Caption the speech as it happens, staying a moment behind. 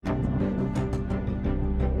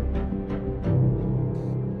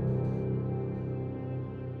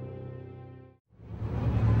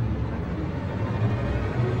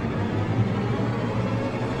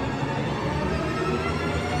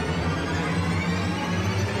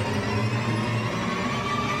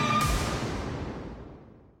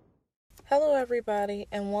everybody,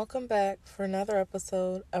 and welcome back for another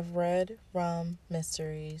episode of Red Rum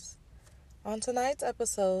Mysteries. On tonight's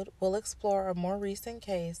episode, we'll explore a more recent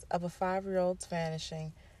case of a 5-year-old's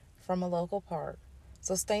vanishing from a local park.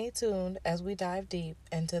 So stay tuned as we dive deep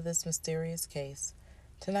into this mysterious case.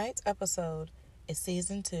 Tonight's episode is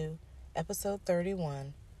Season 2, Episode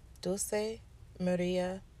 31, Dulce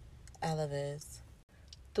Maria Alavez.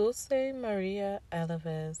 Dulce Maria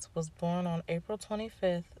Alavez was born on April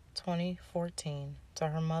 25th, 2014, to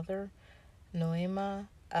her mother, Noema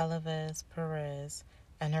Alavez Perez,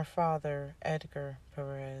 and her father, Edgar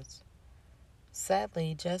Perez.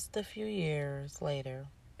 Sadly, just a few years later,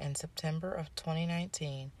 in September of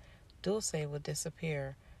 2019, Dulce would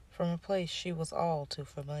disappear from a place she was all too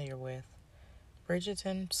familiar with,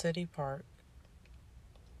 Bridgeton City Park.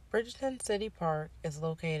 Bridgeton City Park is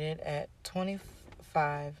located at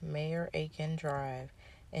 25 Mayor Aiken Drive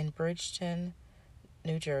in Bridgeton,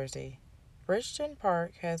 New Jersey. Bridgeton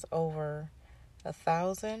Park has over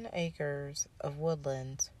 1,000 acres of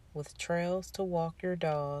woodlands with trails to walk your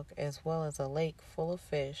dog, as well as a lake full of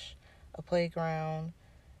fish, a playground,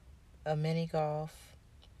 a mini golf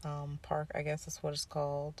park, I guess that's what it's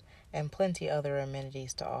called, and plenty other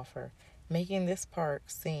amenities to offer, making this park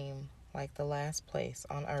seem like the last place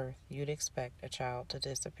on earth you'd expect a child to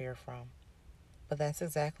disappear from. But that's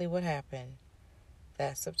exactly what happened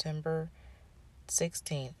that September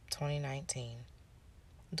 16th, 2019.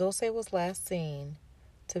 Dulce was last seen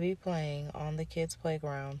to be playing on the kids'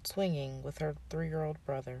 playground, swinging with her 3-year-old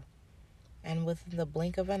brother. And within the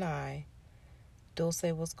blink of an eye, Dulce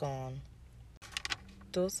was gone.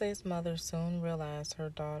 Dulce's mother soon realized her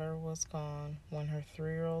daughter was gone when her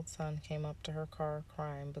 3-year-old son came up to her car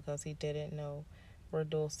crying because he didn't know where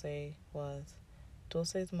Dulce was.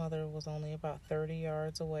 Dulce's mother was only about 30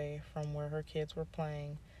 yards away from where her kids were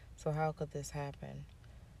playing, so how could this happen?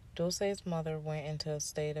 Dulce's mother went into a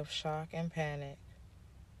state of shock and panic.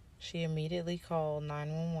 She immediately called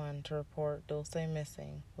 911 to report Dulce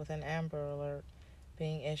missing, with an Amber Alert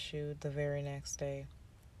being issued the very next day.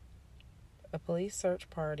 A police search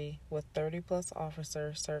party with 30-plus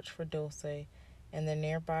officers searched for Dulce in the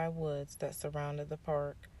nearby woods that surrounded the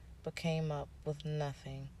park, but came up with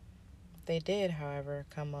nothing. They did, however,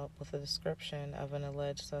 come up with a description of an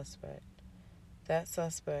alleged suspect. That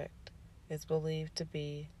suspect is believed to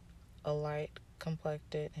be a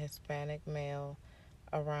light-complected Hispanic male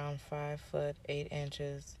around 5 foot 8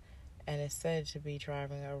 inches and is said to be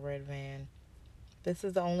driving a red van. This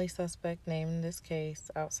is the only suspect named in this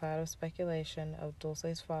case outside of speculation of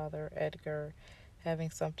Dulce's father, Edgar, having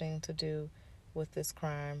something to do with this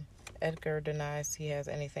crime. Edgar denies he has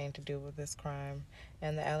anything to do with this crime,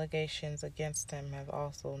 and the allegations against him have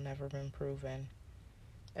also never been proven.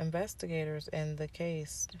 Investigators in the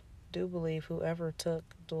case do believe whoever took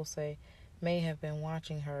Dulce may have been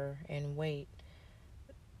watching her in wait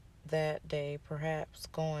that day, perhaps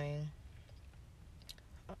going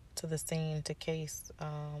to the scene to case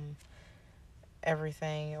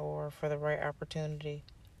everything or for the right opportunity.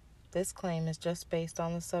 This claim is just based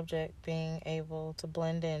on the subject being able to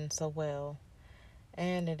blend in so well,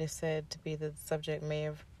 and it is said to be that the subject may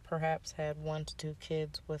have perhaps had 1 to 2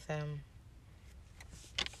 kids with him.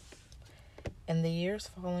 In the years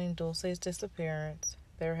following Dulce's disappearance,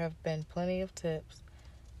 there have been plenty of tips,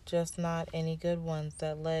 just not any good ones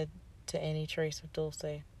that led to any trace of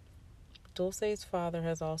Dulce. Dulce's father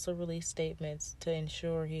has also released statements to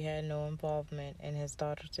ensure he had no involvement in his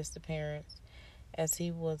daughter's disappearance, as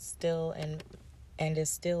he was still in and is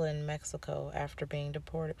still in Mexico after being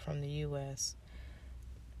deported from the U.S.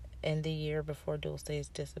 in the year before Dulce's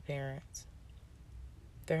disappearance.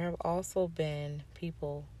 There have also been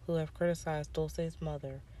people who have criticized Dulce's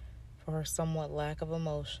mother for her somewhat lack of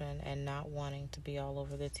emotion and not wanting to be all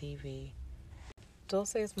over the TV.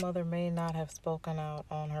 Dulce's mother may not have spoken out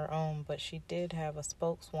on her own, but she did have a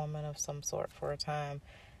spokeswoman of some sort for a time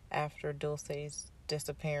after Dulce's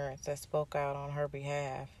disappearance that spoke out on her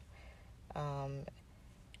behalf. And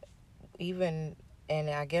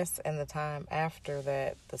I guess in the time after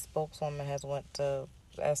that, the spokeswoman has went to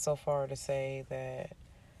as so far to say that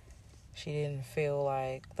she didn't feel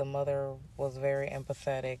like the mother was very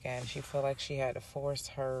empathetic, and she felt like she had to force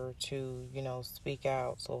her to, speak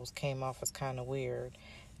out, so it came off as kind of weird.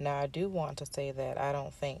 Now, I do want to say that I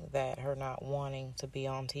don't think that her not wanting to be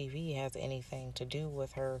on TV has anything to do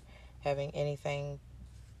with her having anything,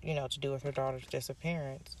 to do with her daughter's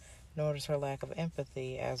disappearance, nor does her lack of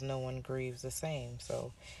empathy, as no one grieves the same.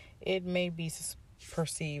 So it may be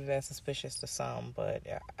perceived as suspicious to some, but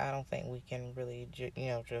I don't think we can really,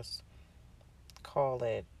 just call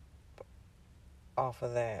it off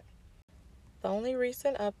of that. The only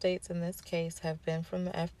recent updates in this case have been from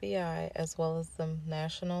the FBI as well as the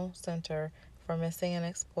National Center for Missing and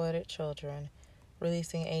Exploited Children,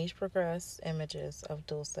 releasing age-progressed images of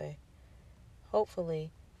Dulce.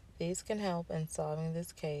 Hopefully, these can help in solving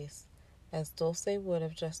this case, as Dulce would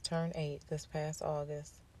have just turned 8 this past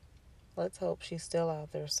August. Let's hope she's still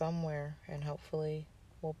out there somewhere, and hopefully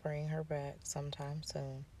we'll bring her back sometime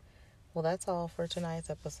soon. Well, that's all for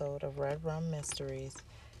tonight's episode of Red Rum Mysteries,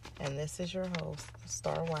 and this is your host,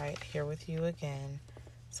 Star White, here with you again.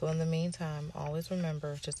 So in the meantime, always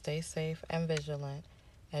remember to stay safe and vigilant,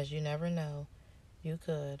 as you never know, you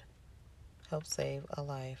could help save a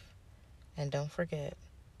life. And don't forget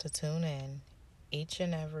to tune in each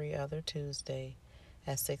and every other Tuesday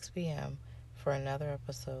at 6 p.m. for another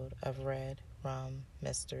episode of Red Rum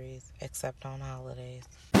Mysteries, except on holidays.